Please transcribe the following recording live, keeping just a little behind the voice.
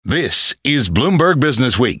This is Bloomberg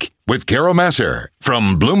Business Week with Carol Massar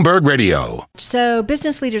from Bloomberg Radio. So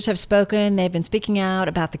business leaders have spoken. They've been speaking out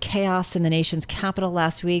about the chaos in the nation's capital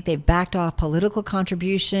last week. They've backed off political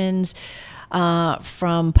contributions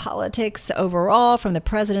from politics overall, from the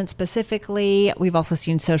president specifically. We've also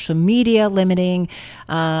seen social media limiting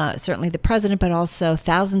certainly the president, but also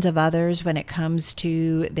thousands of others when it comes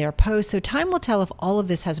to their posts. So time will tell if all of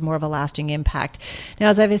this has more of a lasting impact. Now,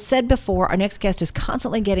 as I've said before, our next guest is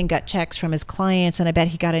constantly getting gut checks from his clients, and I bet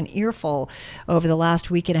he got an earful over the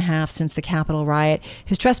last week and a half since the Capitol riot.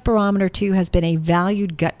 His Trust Barometer, too, has been a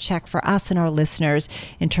valued gut check for us and our listeners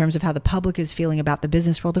in terms of how the public is feeling about the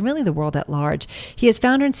business world and really the world at large. He is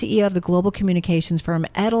founder and CEO of the global communications firm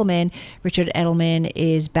Edelman. Richard Edelman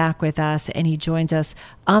is back with us, and he joins us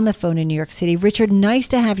on the phone in New York City. Richard, nice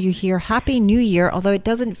to have you here. Happy New Year, although it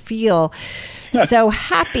doesn't feel so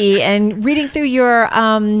happy. And reading through your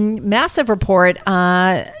massive report,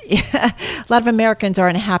 a lot of Americans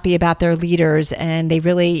aren't happy about their leaders, and they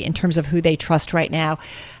really, in terms of who they trust right now.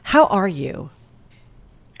 How are you?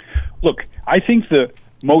 Look, I think the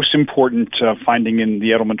most important finding in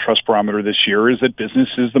the Edelman Trust Barometer this year is that business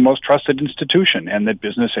is the most trusted institution and that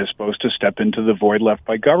business is supposed to step into the void left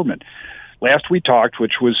by government. Last we talked,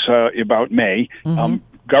 which was about May,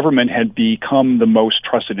 government had become the most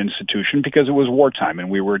trusted institution because it was wartime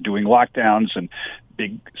and we were doing lockdowns and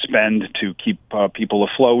big spend to keep people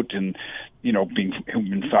afloat and,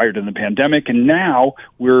 being fired in the pandemic. And now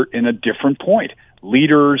we're in a different point.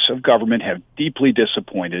 Leaders of government have deeply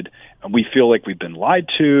disappointed. We feel like we've been lied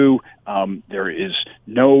to. There is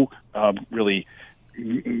no really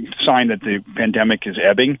sign that the pandemic is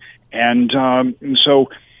ebbing. And so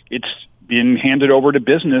it's been handed over to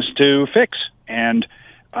business to fix. And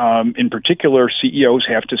in particular, CEOs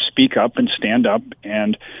have to speak up and stand up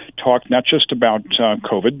and talk not just about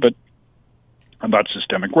COVID, but about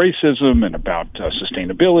systemic racism and about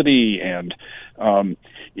sustainability. And,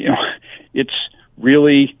 it's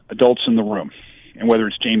really adults in the room. And whether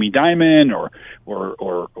it's Jamie Dimon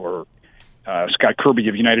or Scott Kirby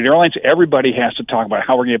of United Airlines, everybody has to talk about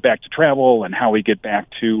how we're going to get back to travel and how we get back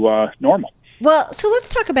to normal. Well, so let's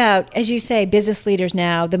talk about, as you say, business leaders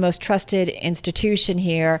now, the most trusted institution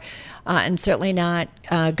here, and certainly not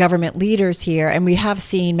government leaders here. And we have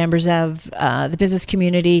seen members of the business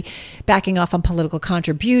community backing off on political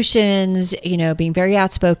contributions, being very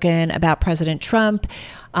outspoken about President Trump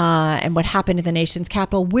and what happened in the nation's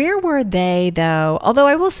capital. Where were they, though? Although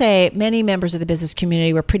I will say many members of the business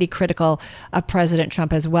community were pretty critical of President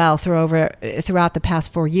Trump as well throughout the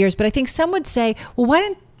past 4 years. But I think some would say, well,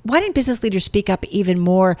 why didn't business leaders speak up even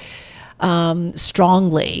more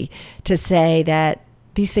strongly to say that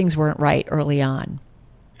these things weren't right early on?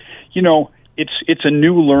 It's a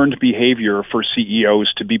new learned behavior for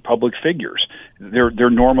CEOs to be public figures. They're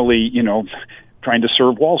normally, trying to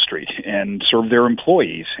serve Wall Street and serve their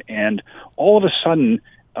employees. And all of a sudden,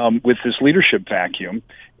 with this leadership vacuum,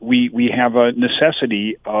 we have a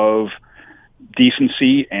necessity of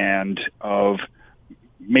decency and of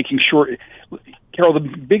making sure. Carol, the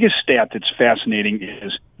biggest stat that's fascinating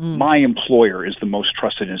is my employer is the most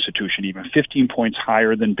trusted institution, even 15 points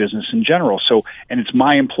higher than business in general. So, and it's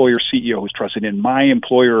my employer CEO who's trusted in. My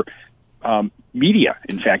employer media,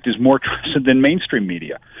 in fact, is more trusted than mainstream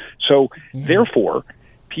media. So, therefore,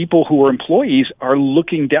 people who are employees are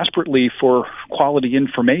looking desperately for quality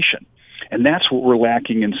information. And that's what we're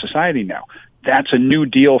lacking in society now. That's a new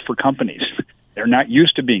deal for companies. They're not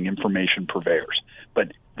used to being information purveyors.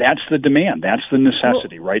 But that's the demand. That's the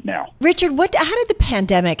necessity right now. Richard, how did the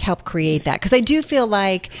pandemic help create that? Because I do feel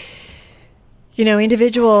like,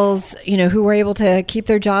 individuals, who were able to keep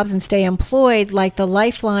their jobs and stay employed, like the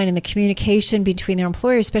lifeline and the communication between their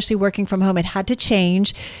employers, especially working from home, it had to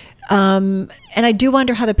change. And I do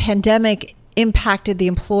wonder how the pandemic impacted the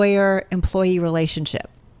employer-employee relationship.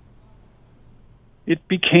 It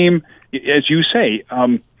became, as you say,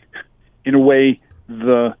 in a way,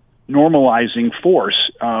 the normalizing force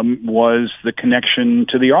was the connection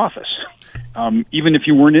to the office, even if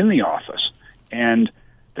you weren't in the office, and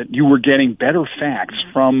that you were getting better facts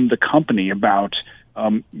from the company about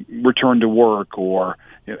return to work or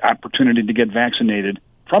opportunity to get vaccinated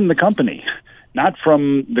from the company, not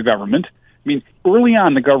from the government. I mean, early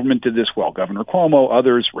on, the government did this well. Governor Cuomo,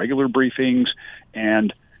 others, regular briefings,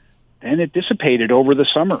 and then it dissipated over the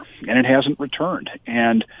summer, and it hasn't returned.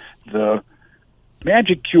 And the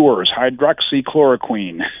magic cures,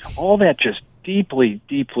 hydroxychloroquine, all that just deeply,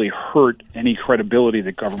 deeply hurt any credibility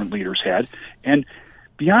that government leaders had. And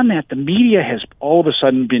beyond that, the media has all of a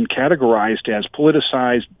sudden been categorized as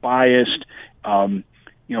politicized, biased.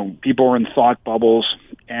 People are in thought bubbles,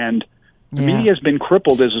 and The media has been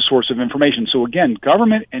crippled as a source of information. So again,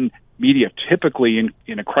 government and media typically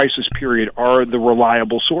in a crisis period are the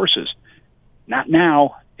reliable sources. Not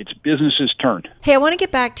now. It's business's turn. Hey, I want to get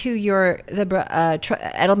back to the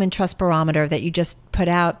Edelman Trust Barometer that you just put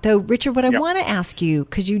out. Though, Richard, what I want to ask you,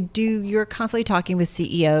 because you're constantly talking with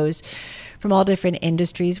CEOs from all different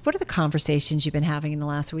industries. What are the conversations you've been having in the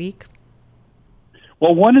last week?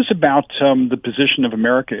 Well, one is about the position of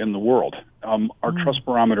America in the world. Our Trust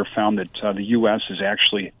Barometer found that the U.S. is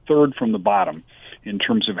actually third from the bottom in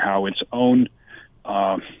terms of how its own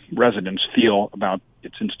residents feel about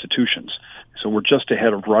its institutions. So we're just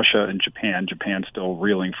ahead of Russia and Japan. Japan's still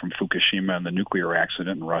reeling from Fukushima and the nuclear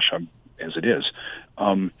accident, and Russia as it is.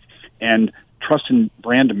 And trust in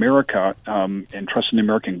brand America and trust in the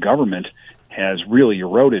American government has really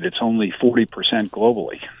eroded. It's only 40%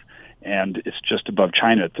 globally, and it's just above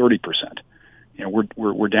China at 30%. You know,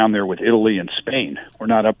 we're down there with Italy and Spain. We're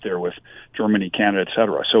not up there with Germany, Canada, et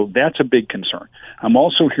cetera. So that's a big concern. I'm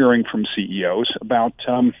also hearing from CEOs about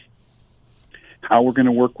how we're going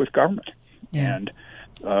to work with government. Yeah. And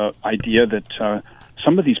idea that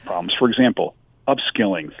some of these problems, for example,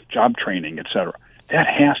 upskilling, job training, et cetera, that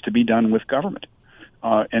has to be done with government.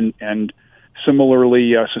 And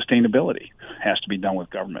similarly, sustainability has to be done with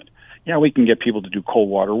government. Yeah, we can get people to do cold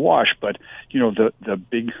water wash, but the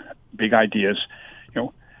big ideas,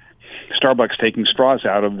 Starbucks taking straws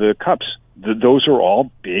out of the cups. Those are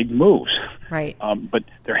all big moves. Right. But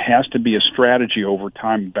there has to be a strategy over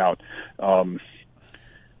time about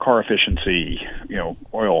car efficiency,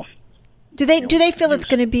 oil. Do they feel it's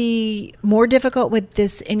going to be more difficult with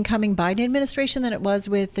this incoming Biden administration than it was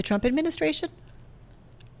with the Trump administration?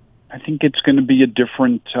 I think it's going to be a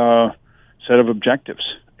different set of objectives.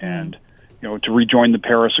 And, to rejoin the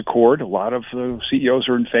Paris Accord, a lot of the CEOs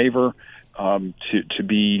are in favor to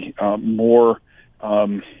be more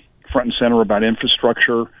front and center about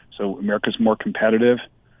infrastructure, so America's more competitive.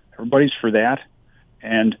 Everybody's for that.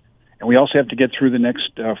 And we also have to get through the next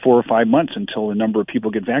 4 or 5 months until the number of people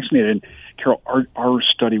get vaccinated. And, Carol, our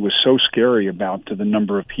study was so scary about the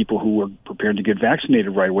number of people who were prepared to get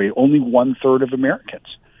vaccinated right away. Only 1/3 of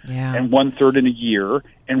Americans. Yeah. And 1/3 in a year,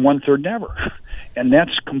 and 1/3 never. And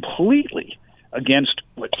that's completely against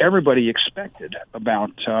what everybody expected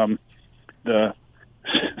about the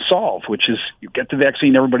solve, which is you get the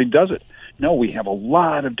vaccine, everybody does it. No, we have a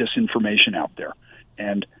lot of disinformation out there.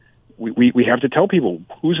 And we have to tell people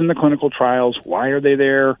who's in the clinical trials, why are they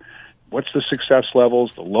there, what's the success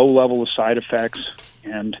levels, the low level of side effects,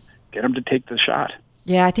 and get them to take the shot.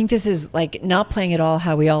 Yeah, I think this is like not playing at all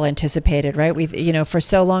how we all anticipated, right? We've, for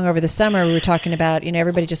so long over the summer, we were talking about,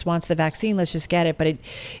 everybody just wants the vaccine, let's just get it. But it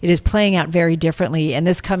is playing out very differently. And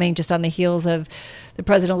this coming just on the heels of the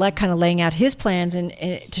president-elect kind of laying out his plans and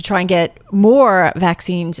to try and get more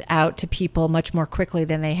vaccines out to people much more quickly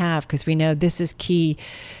than they have, because we know this is key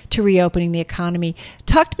to reopening the economy.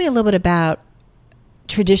 Talk to me a little bit about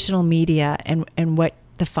traditional media and what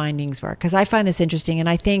the findings were, because I find this interesting. And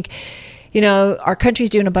I think, our country's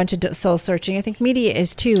doing a bunch of soul searching. I think media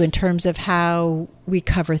is too, in terms of how we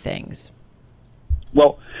cover things.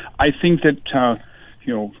 Well, I think that,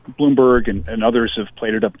 Bloomberg and others have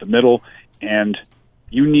played it up the middle, and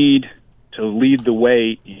you need to lead the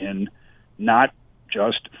way in not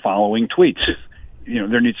just following tweets.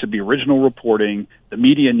 There needs to be original reporting. The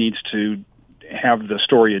media needs to have the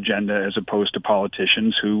story agenda as opposed to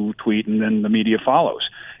politicians who tweet and then the media follows.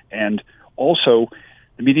 And also,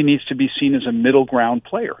 the media needs to be seen as a middle ground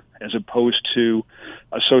player as opposed to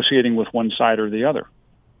associating with one side or the other.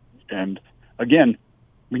 And again,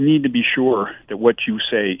 we need to be sure that what you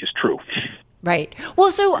say is true. Right.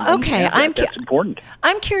 Well, so, okay. That's important.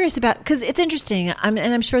 I'm curious about, because it's interesting, and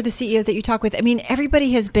I'm sure the CEOs that you talk with,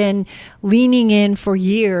 everybody has been leaning in for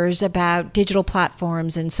years about digital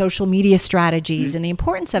platforms and social media strategies and the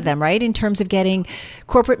importance of them, right, in terms of getting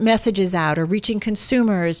corporate messages out or reaching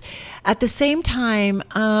consumers. At the same time,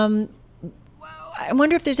 I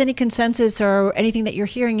wonder if there's any consensus or anything that you're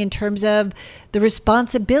hearing in terms of the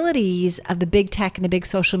responsibilities of the big tech and the big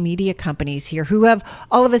social media companies here, who have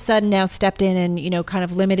all of a sudden now stepped in and, kind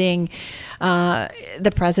of limiting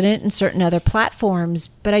the president and certain other platforms.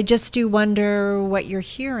 But I just do wonder what you're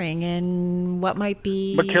hearing and what might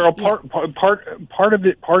be. But Carol, part of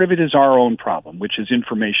it is our own problem, which is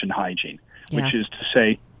information hygiene, which is to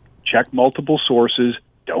say, check multiple sources,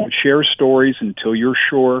 don't share stories until you're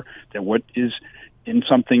sure that what is in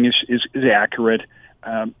something is accurate,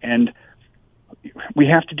 and we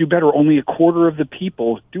have to do better. Only a quarter of the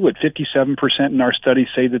people do it. 57% in our study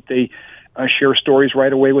say that they share stories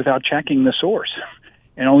right away without checking the source,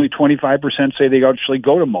 and only 25% say they actually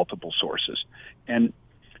go to multiple sources. And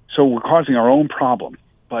So we're causing our own problem.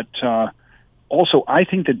 But also, I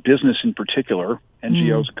think that business in particular,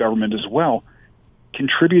 NGOs, government as well,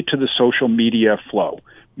 contribute to the social media flow.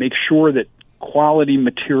 Make sure that quality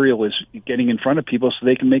material is getting in front of people so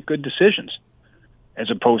they can make good decisions, as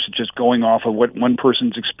opposed to just going off of what one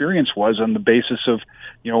person's experience was on the basis of,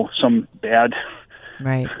 some bad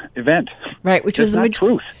event. Right, which That's was not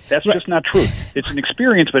truth. That's just not truth. It's an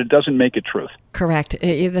experience, but it doesn't make it truth. Correct.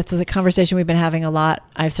 That's a conversation we've been having a lot.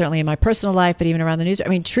 I've certainly in my personal life, but even around the news. I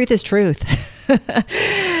mean, truth is truth.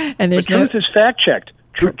 And there's truth is fact-checked.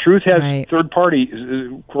 Truth has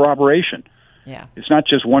third-party corroboration. Yeah. It's not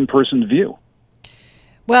just one person's view.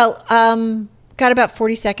 Well, got about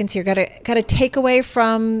 40 seconds here. Got a takeaway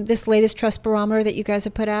from this latest trust barometer that you guys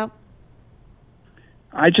have put out?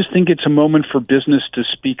 I just think it's a moment for business to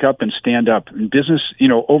speak up and stand up. And business,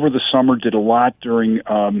 over the summer did a lot during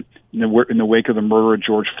in the wake of the murder of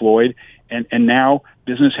George Floyd, and now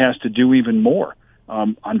business has to do even more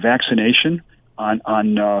on vaccination,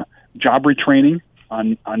 on job retraining,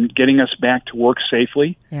 on getting us back to work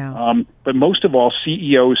safely. Yeah. But most of all,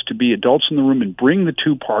 CEOs to be adults in the room and bring the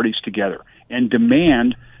two parties together and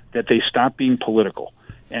demand that they stop being political,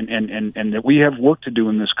 and that we have work to do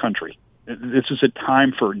in this country. This is a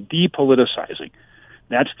time for depoliticizing.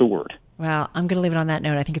 That's the word. Well, I'm going to leave it on that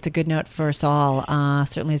note. I think it's a good note for us all,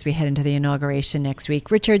 certainly as we head into the inauguration next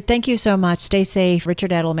week. Richard, thank you so much. Stay safe.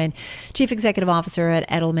 Richard Edelman, Chief Executive Officer at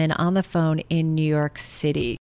Edelman, on the phone in New York City.